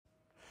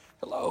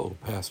Hello,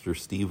 Pastor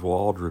Steve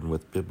Waldron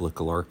with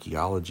Biblical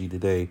Archaeology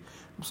today.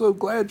 I'm so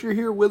glad you're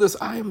here with us.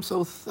 I am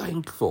so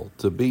thankful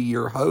to be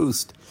your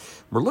host.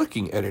 We're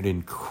looking at an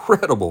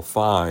incredible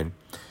find,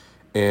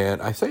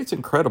 and I say it's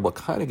incredible. It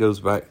kind of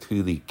goes back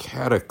to the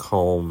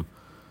catacomb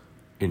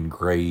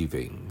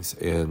engravings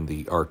and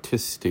the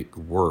artistic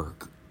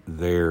work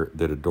there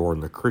that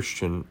adorn the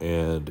Christian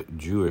and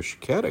Jewish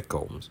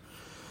catacombs.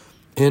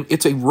 And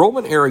it's a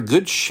Roman-era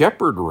Good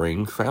Shepherd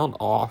ring found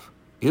off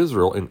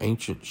Israel in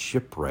ancient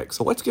shipwrecks.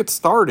 So let's get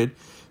started.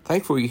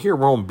 Thankfully, here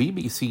we're on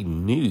BBC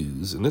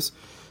News, and this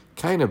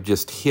kind of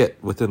just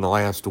hit within the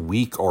last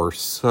week or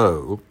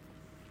so,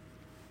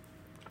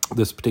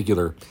 this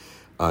particular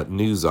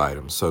news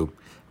item. So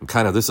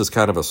this is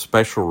kind of a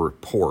special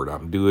report.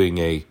 I'm doing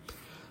a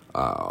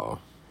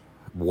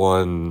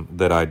one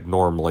that I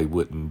normally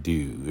wouldn't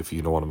do, if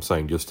you know what I'm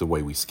saying, just the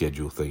way we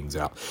schedule things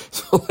out.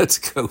 So let's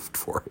go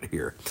for it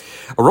here.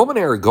 A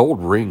Roman-era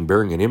gold ring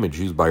bearing an image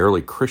used by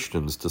early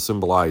Christians to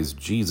symbolize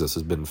Jesus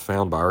has been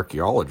found by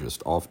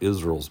archaeologists off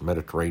Israel's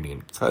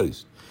Mediterranean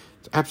coast.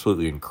 It's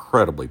absolutely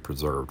incredibly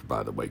preserved,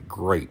 by the way.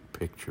 Great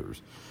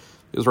pictures.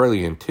 The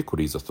Israeli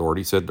Antiquities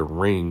Authority said the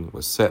ring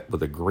was set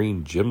with a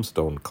green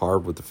gemstone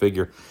carved with the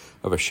figure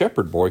of a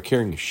shepherd boy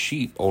carrying a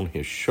sheep on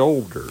his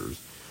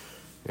shoulders.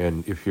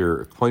 And if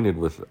you're acquainted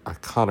with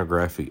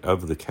iconography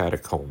of the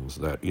catacombs,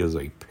 that is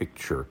a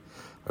picture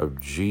of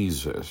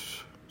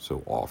Jesus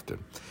so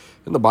often.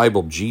 In the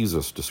Bible,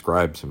 Jesus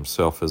describes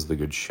himself as the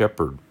Good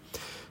Shepherd.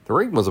 The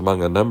ring was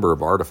among a number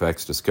of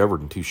artifacts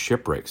discovered in two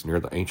shipwrecks near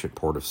the ancient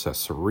port of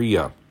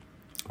Caesarea,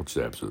 which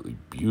is absolutely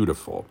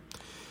beautiful.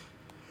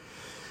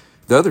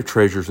 The other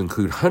treasures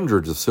include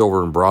hundreds of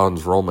silver and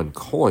bronze Roman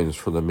coins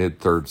from the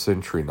mid-3rd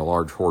century and a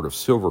large hoard of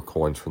silver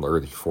coins from the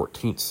early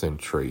 14th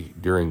century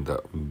during the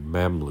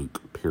Mamluk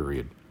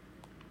period.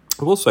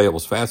 I will say I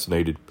was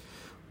fascinated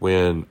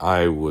when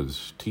I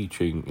was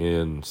teaching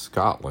in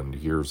Scotland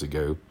years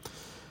ago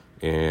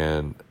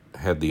and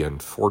had the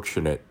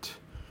unfortunate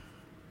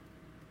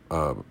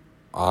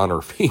honor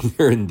of being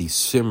there in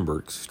December,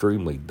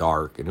 extremely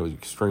dark, and it was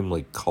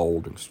extremely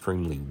cold and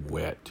extremely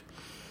wet.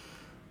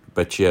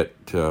 But yet,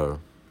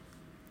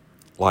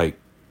 like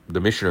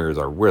the missionaries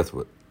are with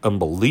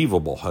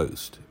unbelievable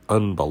host,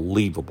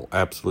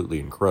 absolutely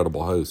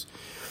incredible host.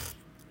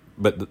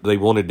 But they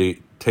wanted to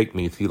take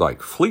me to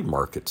like flea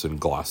markets in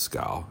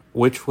Glasgow,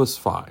 which was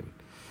fine.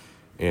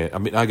 And I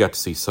mean, I got to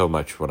see so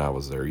much when I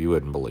was there. You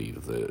wouldn't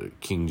believe the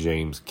King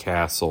James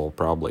Castle.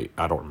 Probably,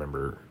 I don't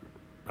remember.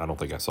 I don't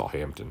think I saw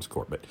Hampton's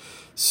Court, but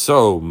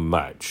so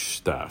much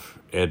stuff.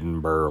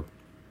 Edinburgh,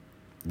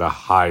 the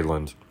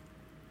Highlands,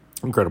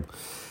 incredible.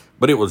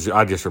 But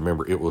I just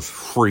remember it was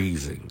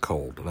freezing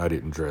cold, and I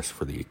didn't dress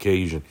for the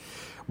occasion.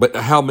 But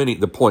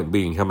the point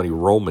being, how many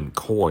Roman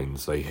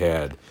coins they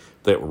had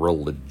that were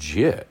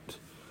legit,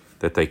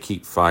 that they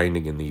keep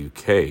finding in the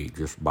UK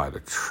just by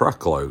the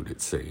truckload,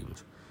 it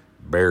seems,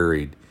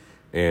 buried.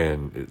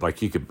 And like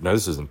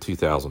this is in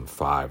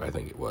 2005, I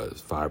think it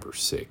was, 5 or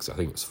 6. I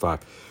think it was 5.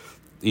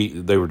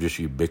 They were just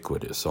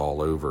ubiquitous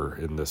all over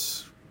in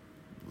this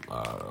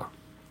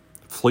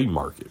flea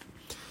market.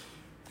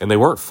 And they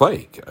weren't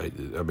fake.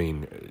 I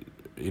mean,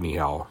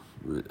 anyhow,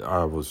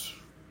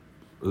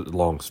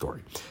 long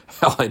story.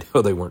 How I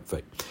know they weren't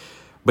fake.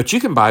 But you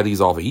can buy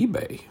these off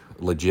eBay,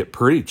 legit,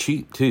 pretty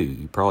cheap too.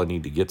 You probably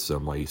need to get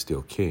some while you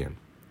still can.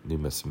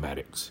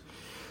 Numismatics.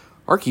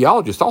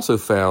 Archaeologists also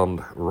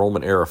found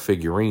Roman-era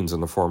figurines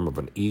in the form of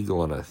an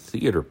eagle and a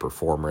theater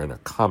performer in a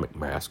comic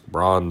mask,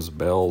 bronze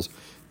bells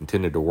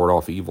intended to ward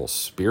off evil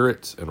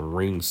spirits, and a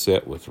ring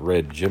set with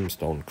red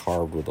gemstone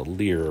carved with a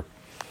lyre.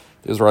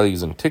 The Israeli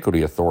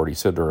Antiquity Authority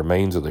said the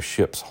remains of the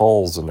ship's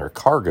hulls and their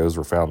cargoes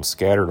were found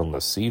scattered on the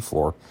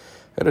seafloor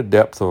at a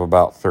depth of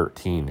about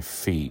 13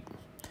 feet.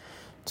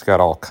 It's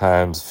got all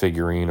kinds of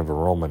figurine of a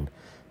Roman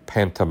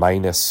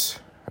pantomimus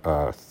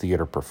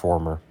theater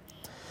performer.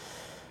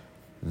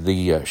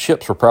 The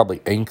ships were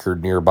probably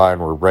anchored nearby and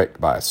were wrecked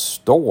by a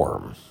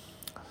storm.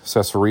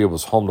 Caesarea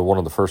was home to one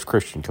of the first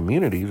Christian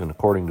communities, and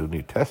according to the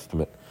New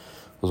Testament,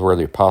 was where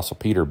the Apostle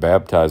Peter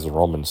baptized the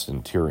Roman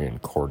centurion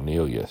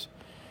Cornelius.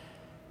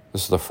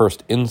 This is the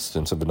first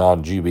instance of a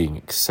non-Jew being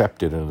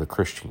accepted into the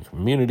Christian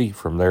community.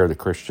 From there, the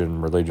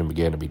Christian religion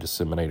began to be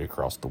disseminated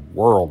across the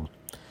world.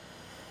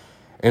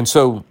 And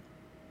so,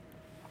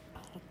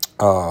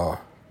 the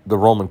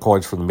Roman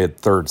coins from the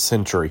mid-3rd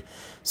century.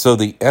 So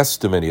the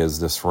estimate is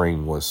this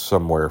ring was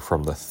somewhere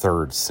from the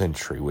 3rd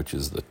century, which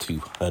is the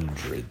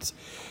 200s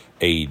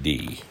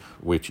AD,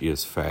 which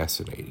is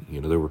fascinating.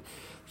 You know,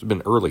 there's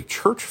been early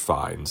church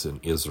finds in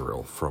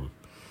Israel from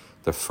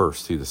the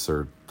 1st through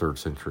the 3rd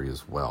century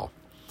as well.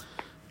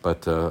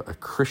 But a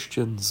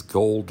Christian's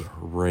gold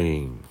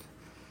ring.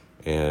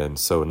 And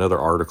so another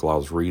article I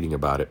was reading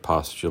about it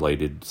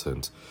postulated,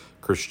 since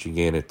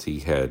Christianity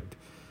had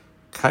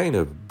kind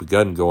of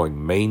begun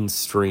going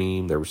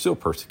mainstream, there were still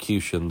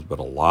persecutions, but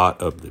a lot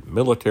of the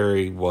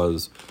military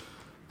was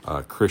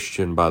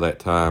Christian by that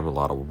time. A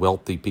lot of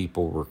wealthy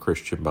people were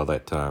Christian by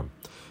that time.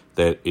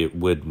 That it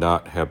would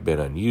not have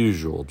been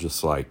unusual,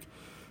 just like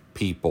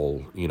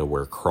people,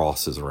 wear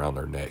crosses around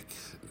their neck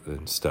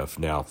and stuff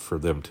now for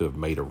them to have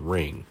made a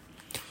ring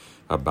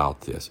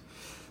about this.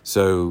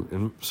 So,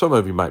 and some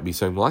of you might be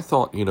saying, well, I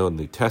thought, in the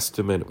New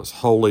Testament it was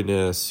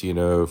holiness,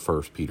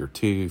 1 Peter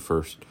 2,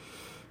 1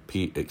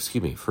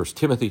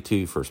 Timothy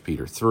 2, 1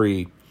 Peter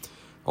 3,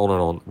 on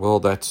and on. Well,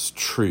 that's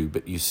true,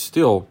 but you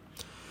still,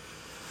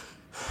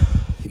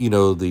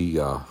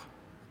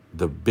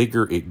 the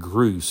bigger it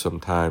grew,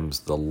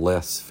 sometimes the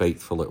less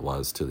faithful it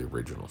was to the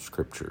original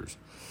scriptures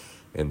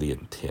and the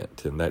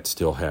intent. And that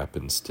still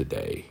happens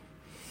today.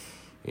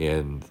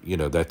 And,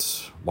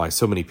 that's why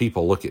so many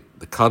people look at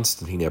the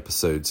Constantine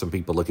episode. Some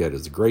people look at it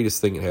as the greatest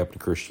thing that happened to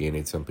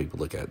Christianity. Some people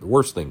look at it the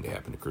worst thing that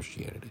happened to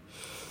Christianity.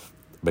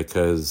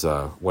 Because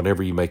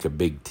whenever you make a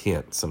big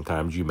tent,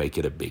 sometimes you make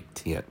it a big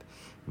tent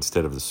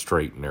instead of the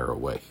straight and narrow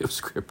way of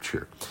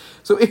Scripture.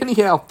 So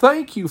anyhow,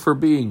 thank you for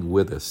being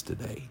with us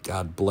today.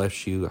 God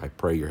bless you. I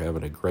pray you're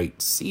having a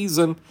great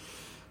season.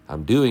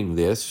 I'm doing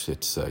this.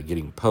 It's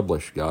getting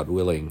published, God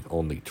willing,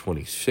 on the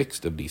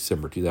 26th of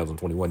December,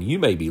 2021. You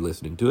may be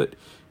listening to it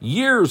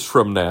years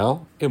from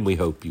now, and we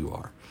hope you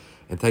are.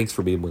 And thanks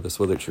for being with us,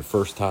 whether it's your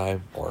first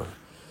time or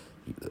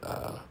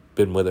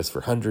been with us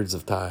for hundreds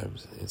of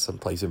times and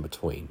someplace in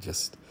between.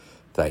 Just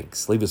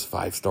thanks. Leave us a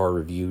 5-star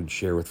review and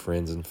share with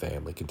friends and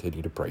family.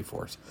 Continue to pray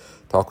for us.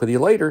 Talk with you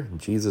later. In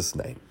Jesus'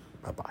 name.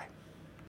 Bye-bye.